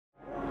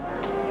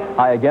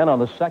High again on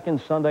the second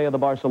Sunday of the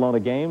Barcelona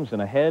games,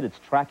 and ahead it's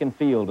track and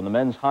field. In the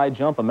men's high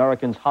jump,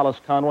 Americans Hollis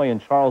Conway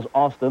and Charles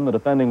Austin, the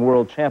defending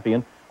world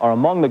champion, are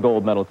among the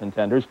gold medal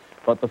contenders,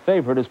 but the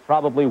favorite is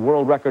probably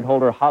world record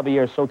holder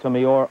Javier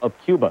Sotomayor of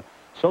Cuba.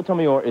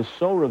 Sotomayor is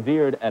so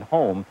revered at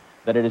home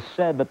that it is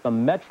said that the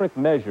metric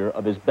measure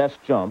of his best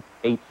jump,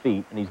 8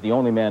 feet, and he's the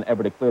only man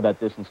ever to clear that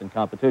distance in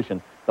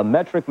competition, the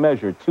metric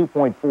measure,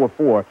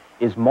 2.44,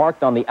 is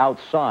marked on the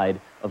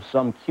outside of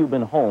some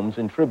Cuban homes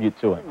in tribute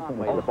to him.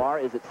 The bar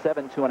is at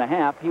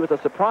 7.2½. He was a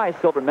surprise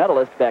silver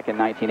medalist back in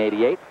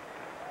 1988.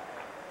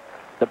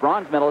 The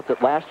bronze medalist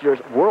at last year's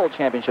World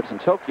Championships in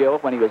Tokyo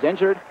when he was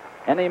injured,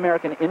 and the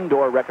American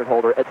indoor record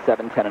holder at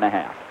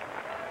 7.10½.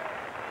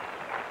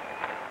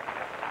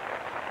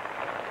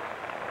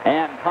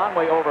 And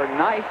Conway over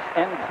nice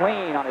and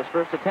clean on his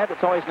first attempt.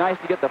 It's always nice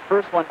to get the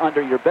first one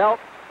under your belt.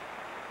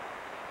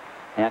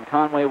 And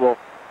Conway will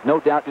no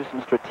doubt do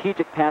some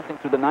strategic passing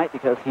through the night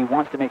because he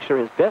wants to make sure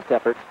his best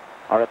efforts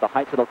are at the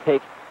heights it'll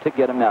take to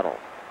get a medal.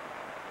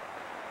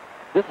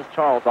 This is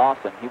Charles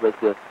Austin. He was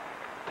the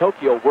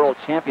Tokyo World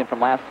Champion from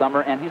last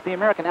summer, and he's the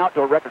American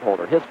outdoor record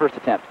holder. His first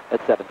attempt at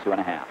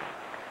 7.2½.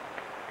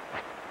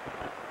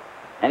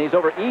 And he's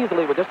over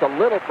easily with just a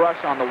little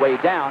brush on the way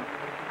down.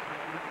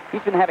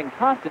 He's been having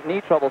constant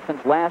knee trouble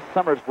since last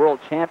summer's World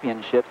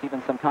Championships,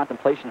 even some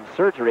contemplation of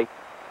surgery.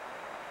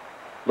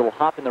 Little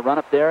hop in the run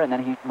up there, and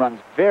then he runs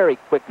very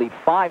quickly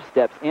 5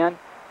 steps in,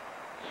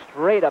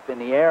 straight up in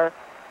the air,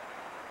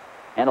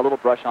 and a little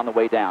brush on the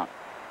way down.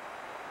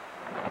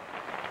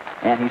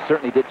 And he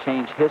certainly did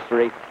change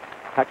history.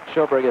 Patrik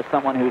Sjöberg is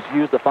someone who's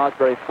used the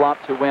Fosbury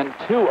flop to win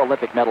 2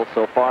 Olympic medals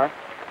so far.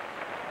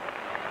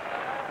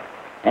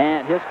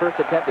 And his first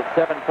attempt at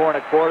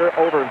 7.4¼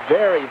 over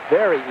very,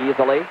 very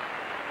easily.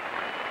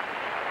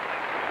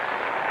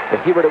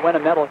 If he were to win a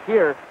medal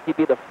here, he'd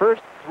be the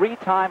first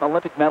 3-time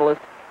Olympic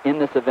medalist in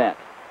this event.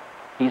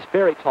 He's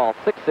very tall,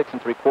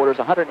 6'6¾",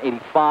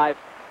 185.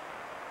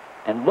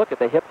 And look at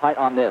the hip height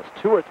on this,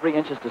 2 or 3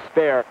 inches to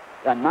spare.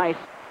 A nice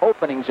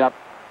opening jump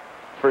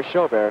for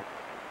Sjöberg.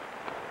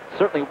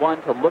 Certainly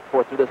one to look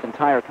for through this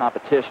entire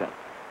competition.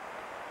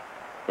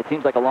 It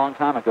seems like a long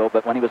time ago,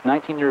 but when he was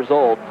 19 years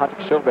old,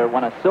 Patrik Sjöberg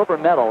won a silver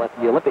medal at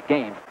the Olympic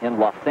Games in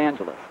Los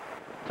Angeles.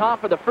 Tom,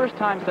 for the first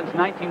time since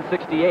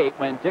 1968,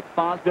 when Dick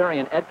Fosbury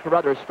and Ed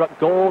Carruthers struck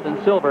gold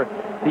and silver,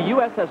 the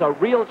U.S. has a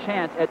real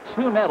chance at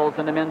 2 medals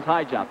in the men's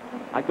high jump.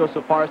 I'd go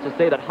so far as to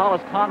say that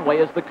Hollis Conway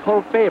is the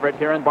co-favorite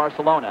here in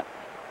Barcelona.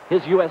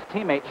 His U.S.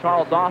 teammate,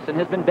 Charles Austin,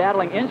 has been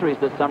battling injuries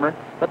this summer,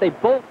 but they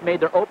both made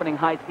their opening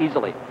heights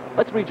easily.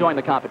 Let's rejoin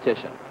the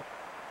competition.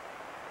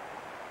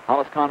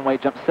 Hollis Conway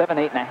jumped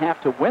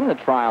 7.8½ to win the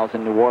trials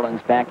in New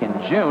Orleans back in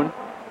June.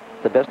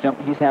 The best jump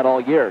he's had all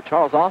year.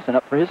 Charles Austin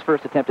up for his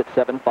first attempt at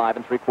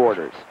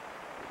 7.5¾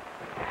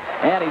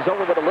 And he's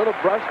over with a little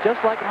brush,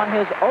 just like on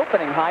his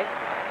opening height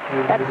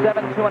at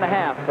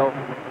 7.2½. So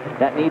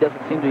that knee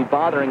doesn't seem to be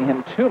bothering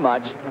him too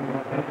much.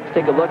 Let's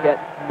take a look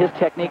at his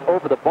technique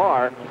over the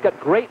bar. He's got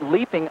great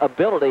leaping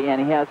ability,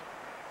 and he has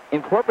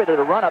incorporated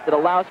a run-up that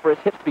allows for his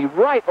hips to be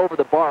right over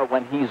the bar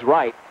when he's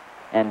right.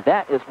 And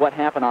that is what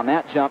happened on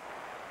that jump.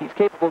 He's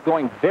capable of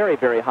going very,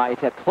 very high. He's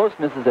had close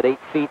misses at 8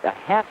 feet,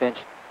 ½ inch,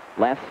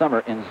 last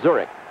summer in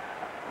Zurich.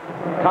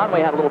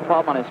 Conway had a little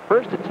problem on his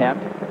first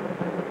attempt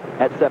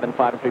at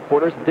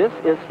 7.5¾ This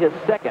is his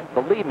second.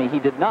 Believe me, he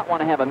did not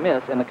want to have a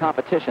miss in the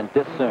competition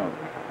this soon.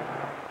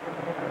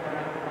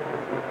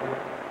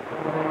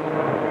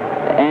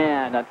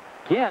 And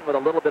again, with a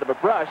little bit of a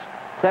brush,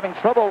 he's having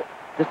trouble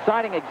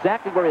deciding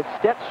exactly where his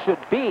steps should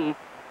be.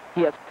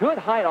 He has good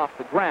height off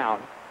the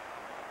ground.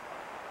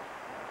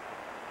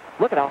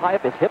 Look at how high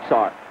up his hips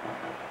are.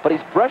 But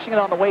he's brushing it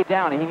on the way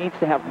down, and he needs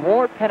to have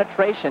more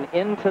penetration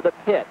into the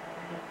pit.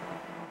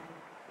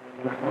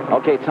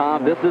 Okay,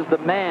 Tom, this is the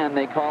man,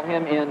 they call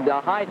him in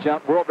the high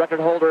jump, world record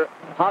holder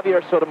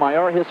Javier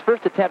Sotomayor. His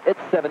first attempt at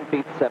 7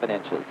 feet 7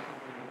 inches.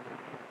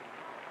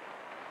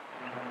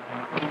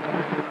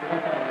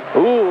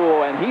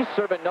 Ooh, and he's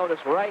serving notice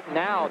right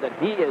now that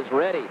he is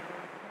ready.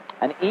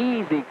 An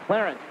easy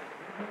clearance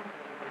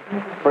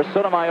for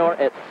Sotomayor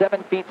at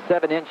 7 feet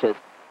 7 inches.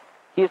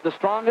 He is the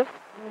strongest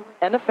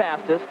and the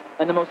fastest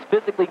and the most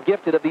physically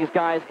gifted of these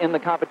guys in the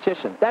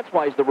competition. That's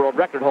why he's the world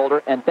record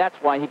holder, and that's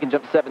why he can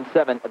jump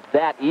 7.7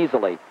 that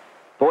easily.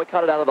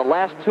 Boycotted out of the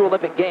last 2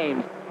 Olympic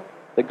Games,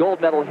 the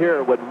gold medal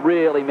here would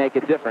really make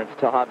a difference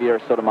to Javier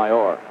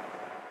Sotomayor.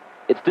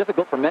 It's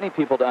difficult for many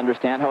people to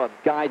understand how a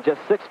guy just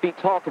 6 feet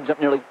tall can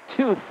jump nearly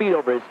 2 feet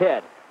over his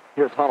head.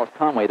 Here's Hollis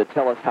Conway to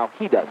tell us how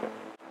he does it.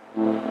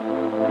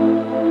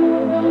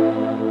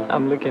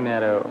 I'm looking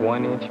at a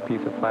 1-inch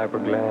piece of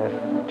fiberglass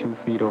 2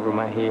 feet over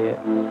my head.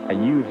 I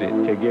use it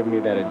to give me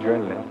that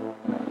adrenaline.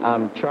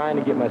 I'm trying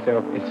to get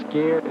myself as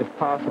scared as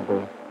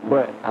possible,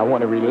 but I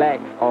want to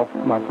relax off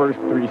my first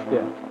 3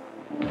 steps.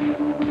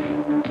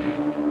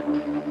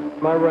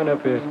 My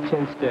run-up is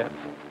 10 steps.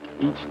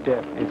 Each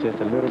step is just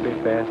a little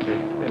bit faster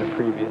than a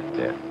previous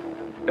step.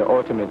 The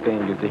ultimate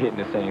thing is to hit in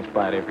the same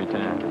spot every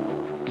time.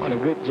 On a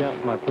good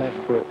jump, my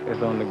plant foot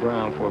is on the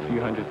ground for a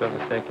few hundredths of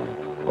a second,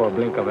 or a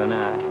blink of an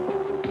eye.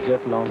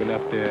 just long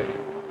enough to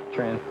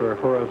transfer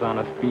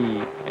horizontal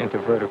speed into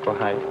vertical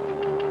height.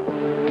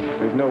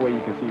 There's no way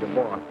you can see the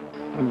bar.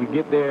 When you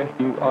get there,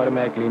 you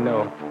automatically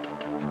know.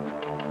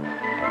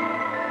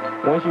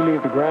 Once you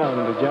leave the ground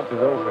and the jump is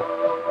over,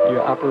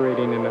 you're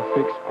operating in a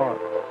fixed arc.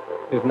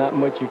 There's not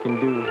much you can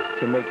do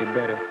to make it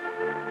better.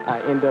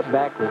 I end up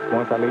backwards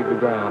once I leave the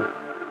ground.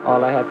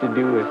 All I have to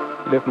do is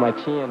lift my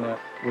chin up,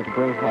 which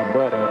brings my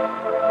butt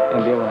up,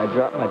 and then when I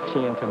drop my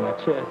chin to my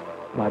chest,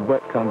 my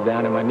butt comes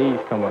down and my knees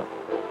come up.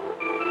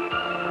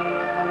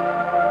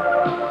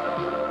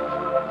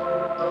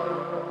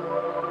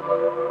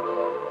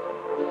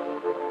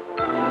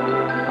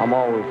 I'm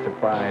always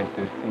surprised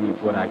to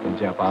see what I can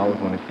jump. I always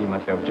want to see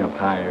myself jump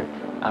higher.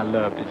 I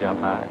love to jump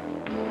high,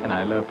 and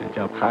I love to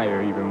jump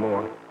higher even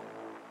more.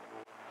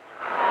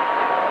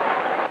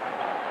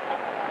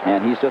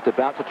 And he's just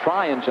about to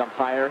try and jump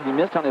higher. He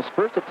missed on his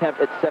first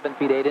attempt at 7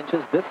 feet 8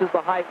 inches. This is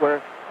the height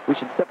where we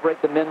should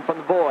separate the men from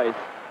the boys.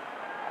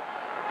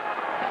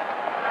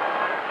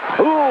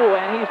 Ooh,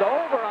 and he's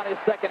over on his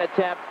second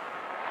attempt.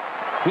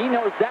 He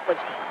knows that was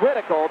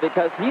critical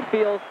because he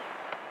feels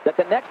that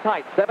the next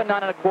height, 7'9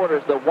 1/4,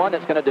 is the one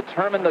that's going to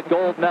determine the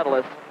gold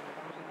medalist.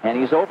 And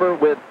he's over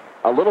with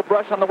a little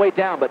brush on the way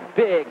down, but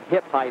big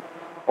hip height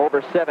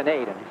over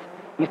 7'8". And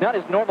he's not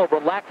his normal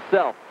relaxed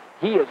self.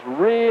 He is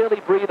really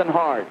breathing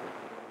hard.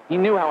 He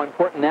knew how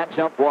important that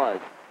jump was.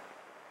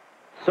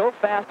 So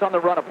fast on the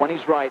run-up when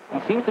he's right. He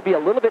seems to be a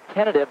little bit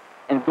tentative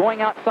and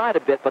going outside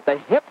a bit, but the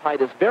hip height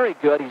is very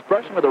good. He's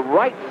brushing with the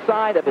right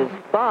side of his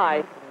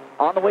thigh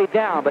on the way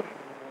down, but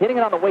hitting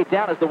it on the way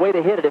down is the way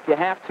to hit it if you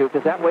have to,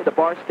 because that way the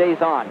bar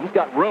stays on. He's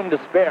got room to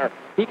spare.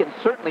 He can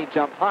certainly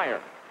jump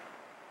higher.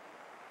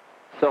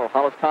 So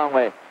Hollis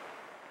Conway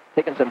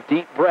taking some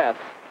deep breaths.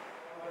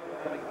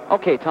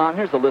 Okay, Tom,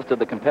 here's a list of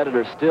the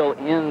competitors still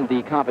in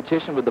the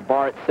competition with the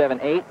bar at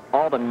 7'8".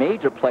 All the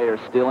major players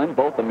still in,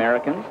 both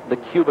Americans. The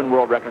Cuban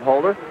world record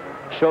holder,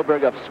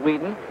 Sjöberg of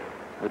Sweden,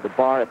 with the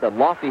bar at the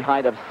lofty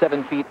height of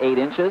 7 feet 8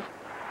 inches.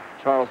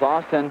 Charles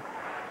Austin,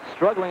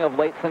 struggling of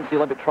late since the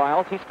Olympic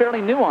trials. He's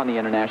fairly new on the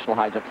international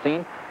high jump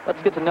scene.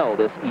 Let's get to know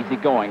this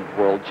easygoing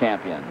world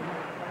champion.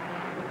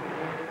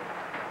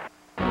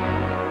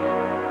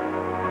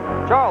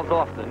 Charles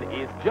Austin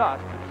is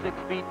just 6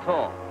 feet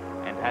tall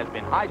and has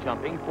been high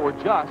jumping for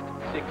just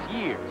 6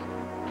 years.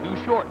 Too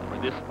short for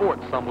this sport,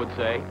 some would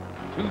say.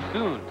 Too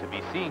soon to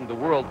be seeing the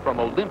world from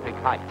Olympic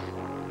heights.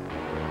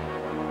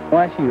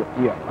 Once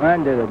you're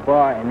under the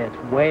bar and it's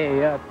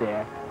way up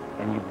there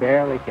and you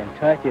barely can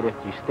touch it if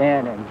you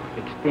stand and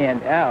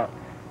extend out,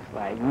 it's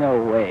like,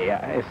 no way.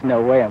 It's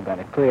no way I'm going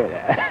to clear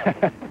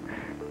that.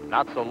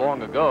 Not so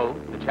long ago,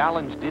 the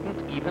challenge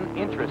didn't even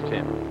interest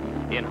him.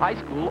 In high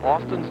school,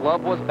 Austin's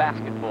love was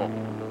basketball,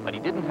 but he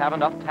didn't have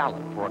enough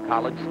talent for a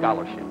college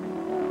scholarship.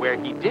 Where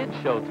he did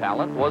show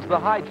talent was the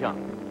high jump.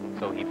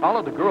 So he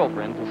followed a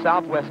girlfriend to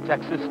Southwest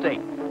Texas State,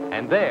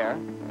 and there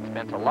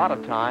spent a lot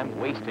of time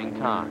wasting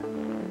time.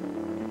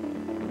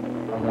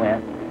 I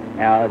went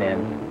out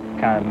and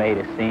kind of made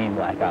it seem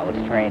like I was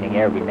training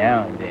every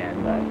now and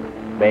then,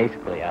 but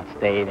basically I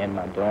stayed in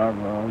my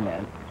dorm room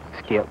and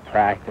skipped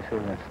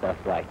practices and stuff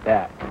like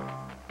that.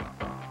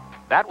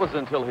 That was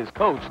until his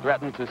coach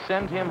threatened to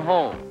send him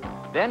home.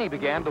 Then he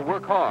began to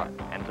work hard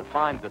and to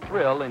find the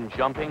thrill in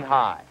jumping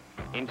high.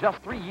 In just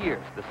 3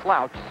 years, the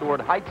slouch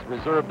soared heights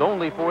reserved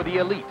only for the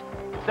elite.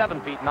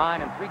 7 feet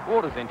 9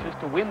 3/4 inches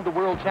to win the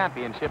world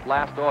championship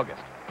last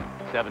August.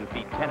 7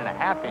 feet 10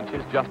 1/2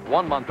 inches just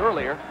 1 month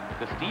earlier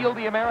to steal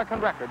the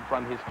American record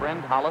from his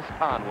friend Hollis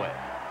Conway.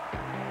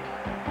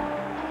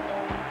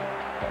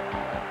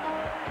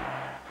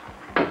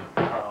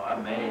 Oh, I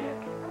made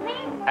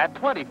it. At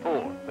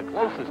 24, the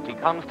closest he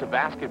comes to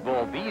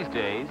basketball these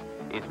days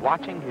is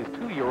watching his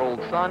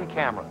 2-year-old son,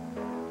 Cameron.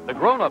 The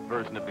grown-up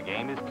version of the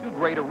game is too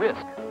great a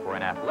risk for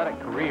an athletic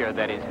career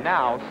that is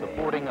now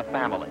supporting a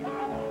family.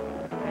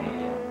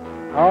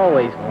 I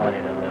always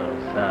wanted a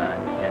little son,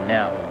 and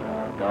now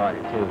a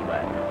daughter too,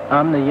 but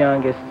I'm the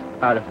youngest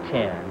out of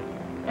 10,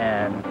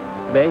 and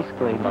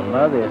basically my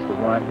mother is the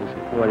one who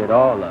supported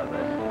all of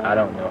us. I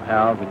don't know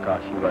how,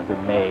 because she was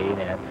a maid,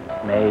 and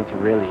maids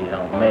really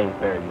don't make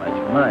very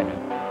much money.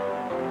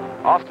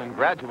 Austin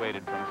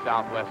graduated from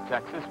Southwest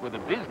Texas with a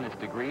business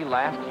degree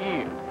last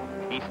year.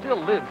 He still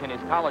lives in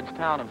his college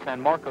town of San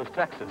Marcos,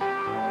 Texas,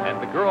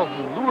 and the girl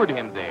who lured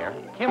him there,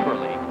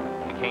 Kimberly,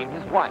 became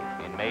his wife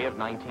in May of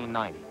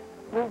 1990.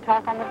 We would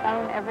talk on the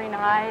phone every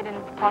night and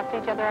talk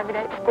to each other every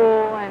day at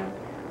school and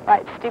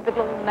write stupid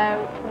little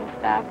notes and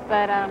stuff,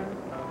 but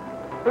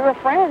we were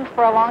friends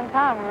for a long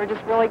time. We were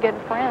just really good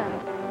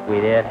friends. We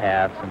did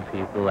have some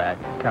people that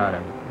kind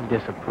of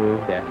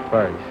disapproved at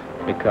first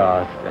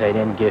because they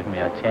didn't give me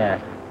a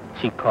chance.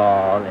 She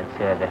called and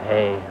said that,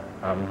 hey,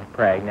 I'm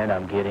pregnant,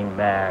 I'm getting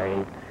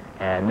married,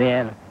 and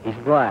then he's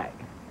black.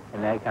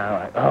 And they kind of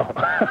like,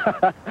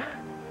 oh.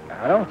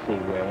 I don't see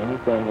where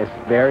anything is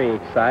very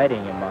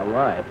exciting in my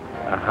life.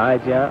 I high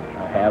jump,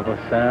 I have a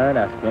son,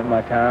 I spend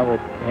my time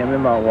with him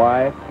and my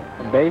wife,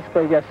 and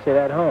basically just sit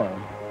at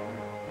home.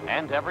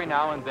 And every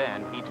now and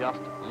then, he just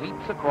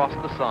leaps across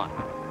the sun.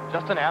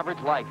 Just an average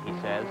life, he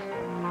says.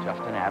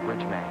 Just an average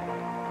man.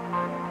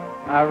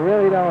 I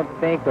really don't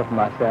think of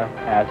myself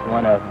as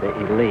one of the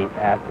elite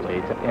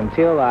athletes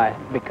until I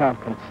become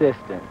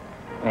consistent.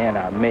 And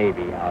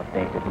maybe I'll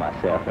think of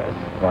myself as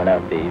one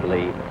of the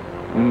elite.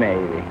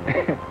 Maybe.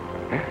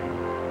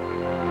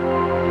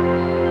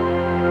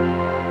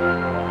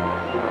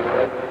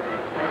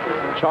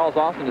 Charles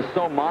Austin is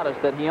so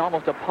modest that he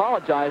almost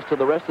apologized to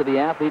the rest of the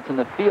athletes in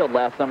the field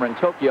last summer in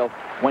Tokyo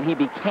when he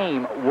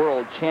became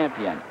world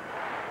champion.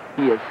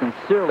 He is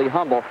sincerely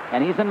humble,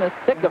 and he's in the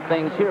thick of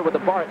things here with the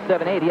bar at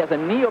 7'8". He has a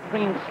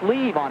neoprene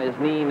sleeve on his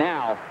knee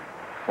now.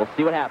 We'll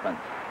see what happens.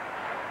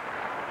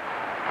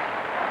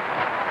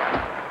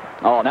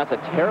 Oh, and that's a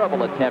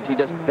terrible attempt. He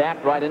just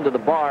backed right into the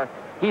bar.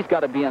 He's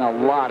got to be in a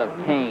lot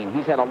of pain.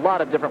 He's had a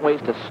lot of different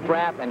ways to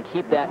strap and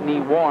keep that knee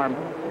warm,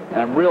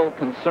 and I'm real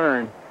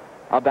concerned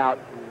about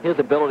his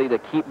ability to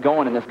keep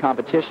going in this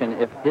competition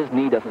if his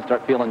knee doesn't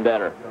start feeling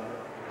better.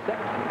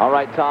 All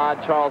right, Todd,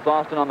 Charles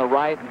Austin on the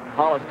right,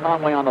 Hollis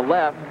Conway on the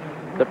left.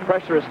 The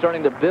pressure is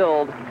starting to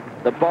build.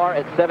 The bar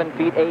at 7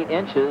 feet 8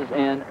 inches,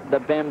 and the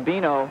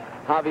Bambino,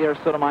 Javier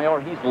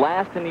Sotomayor, he's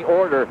last in the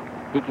order.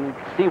 He can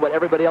see what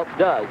everybody else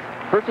does.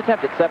 First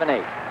attempt at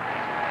 7'8".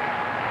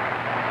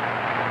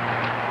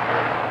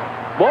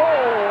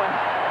 Whoa!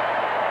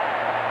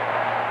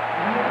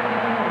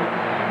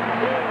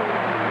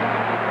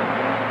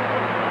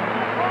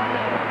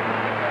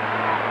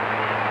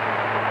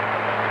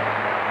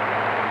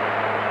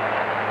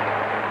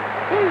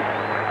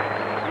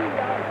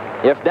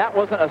 If that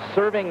wasn't a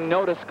serving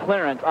notice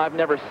clearance, I've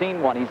never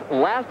seen one. He's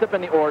last up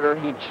in the order.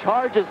 He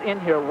charges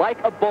in here like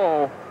a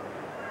bull,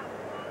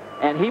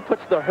 and he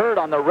puts the hurt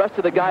on the rest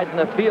of the guys in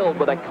the field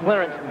with a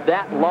clearance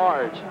that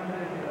large.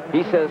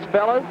 He says,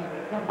 fellas,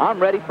 I'm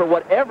ready for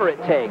whatever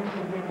it takes.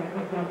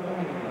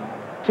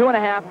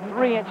 2.5,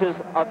 3 inches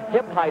of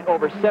hip height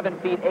over 7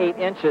 feet 8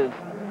 inches.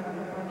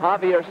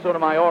 Javier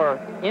Sotomayor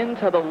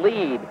into the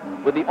lead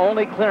with the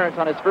only clearance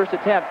on his first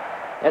attempt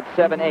at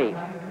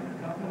 7'8".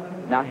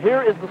 Now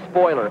here is the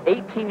spoiler.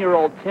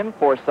 18-year-old Tim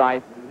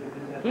Forsyth.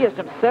 He has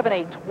jumped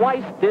 7'8"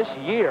 twice this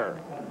year.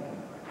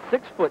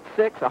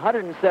 6'6",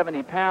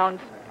 170 pounds,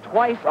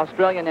 twice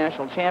Australian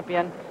national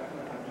champion.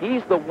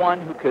 He's the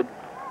one who could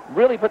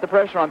really put the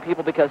pressure on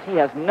people because he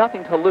has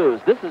nothing to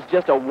lose. This is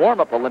just a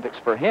warm-up Olympics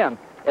for him.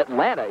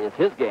 Atlanta is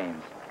his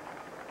games.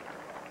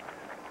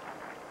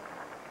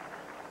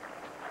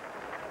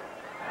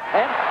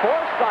 And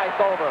Forsyth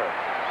over.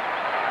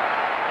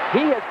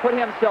 He has put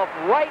himself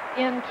right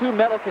into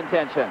medal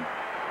contention.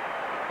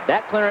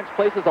 That clearance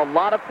places a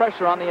lot of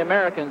pressure on the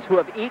Americans, who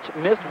have each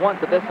missed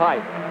once at this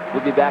height.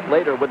 We'll be back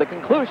later with the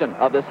conclusion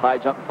of this high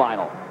jump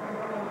final.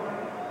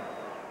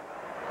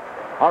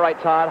 All right,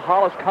 Todd,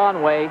 Hollis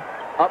Conway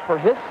up for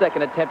his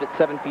second attempt at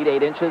 7 feet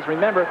 8 inches.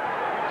 Remember,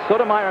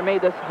 Sotomayor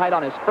made this height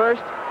on his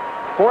first,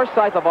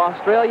 Forsyth of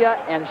Australia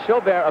and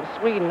Sjöberg of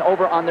Sweden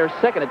over on their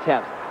second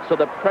attempt. So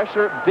the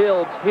pressure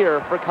builds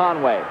here for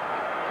Conway.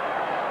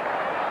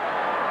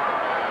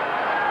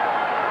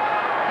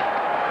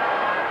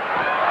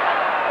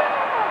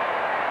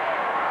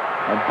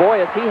 And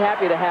boy, is he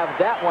happy to have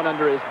that one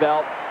under his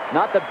belt.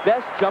 Not the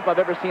best jump I've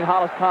ever seen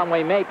Hollis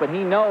Conway make, but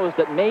he knows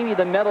that maybe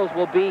the medals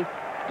will be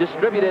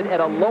distributed at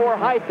a lower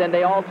height than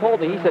they all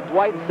told me. He said,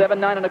 Dwight,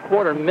 7'9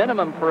 1/4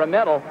 minimum for a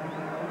medal,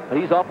 but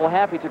he's awful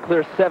happy to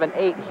clear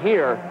 7'8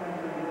 here.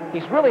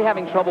 He's really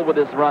having trouble with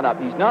his run-up.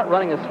 He's not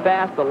running as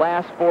fast the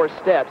last 4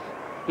 steps.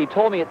 He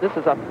told me that this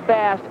is a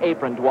fast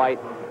apron, Dwight,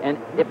 and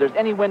if there's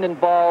any wind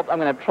involved, I'm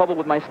going to have trouble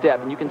with my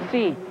step. And you can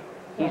see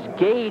he's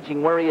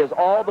gauging where he is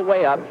all the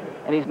way up,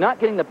 and he's not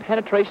getting the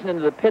penetration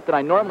into the pit that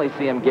I normally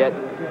see him get,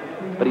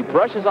 but he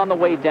brushes on the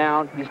way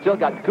down. He's still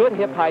got good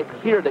hip height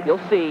here that you'll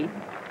see.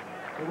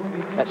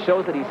 That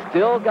shows that he's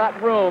still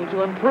got room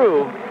to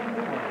improve.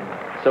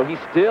 So he's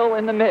still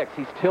in the mix.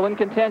 He's still in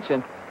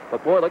contention.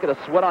 But boy, look at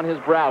the sweat on his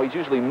brow. He's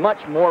usually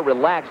much more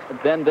relaxed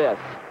than this.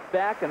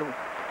 Back and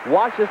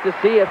watch this to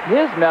see if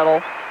his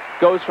medal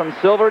goes from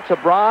silver to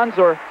bronze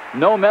or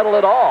no medal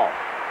at all.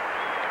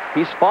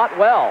 He's fought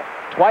well.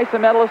 Twice a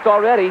medalist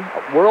already,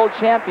 a world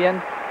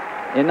champion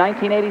in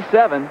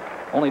 1987,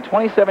 only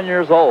 27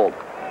 years old.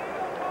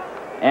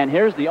 And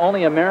here's the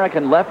only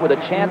American left with a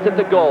chance at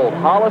the gold.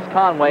 Hollis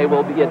Conway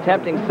will be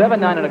attempting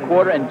 7'9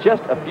 1/4 in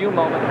just a few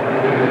moments.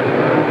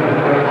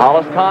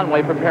 Hollis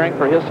Conway preparing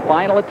for his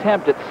final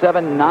attempt at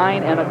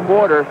 7'9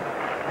 1/4.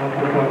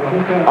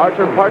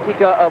 Artur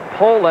Partyka of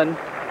Poland,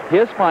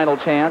 his final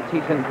chance.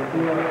 He's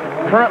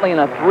currently in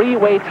a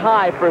 3-way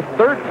tie for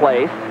 3rd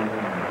place.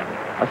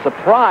 A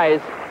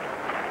surprise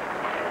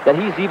that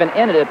he's even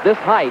in it at this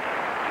height.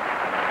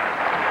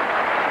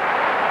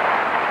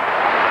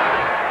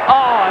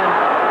 Oh,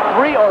 and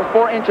 3 or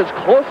 4 inches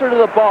closer to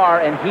the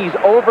bar, and he's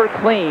over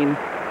clean.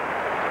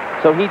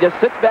 So he just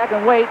sits back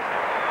and waits.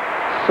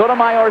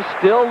 Sotomayor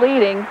still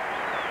leading.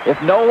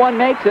 If no one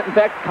makes it, in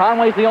fact,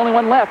 Conway's the only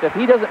one left. If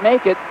he doesn't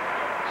make it,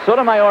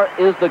 Sotomayor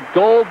is the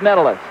gold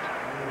medalist.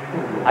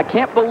 I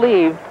can't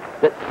believe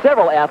that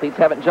several athletes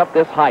haven't jumped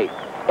this height.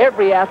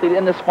 Every athlete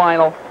in this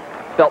final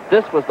felt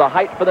this was the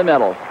height for the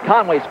medal.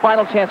 Conway's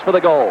final chance for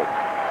the gold.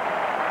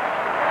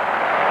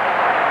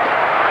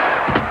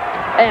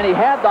 And he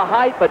had the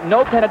height, but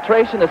no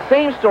penetration. The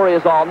same story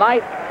as all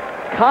night.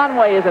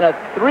 Conway is in a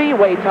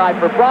three-way tie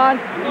for bronze.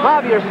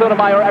 Javier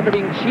Sotomayor, after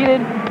being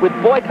cheated with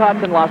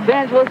boycotts in Los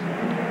Angeles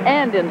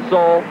and in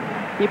Seoul,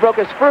 he broke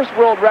his first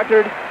world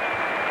record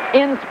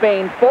in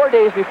Spain 4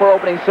 days before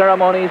opening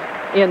ceremonies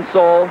in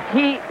Seoul.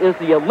 He is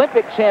the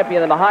Olympic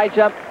champion in the high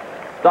jump.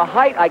 The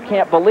height, I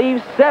can't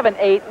believe,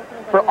 7'8"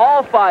 for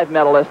all 5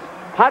 medalists.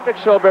 Patrik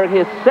Sjöberg,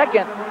 his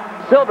second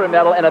silver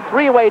medal, and a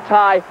three-way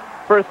tie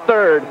for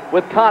third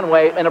with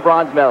Conway in a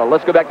bronze medal.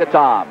 Let's go back to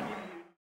Tom.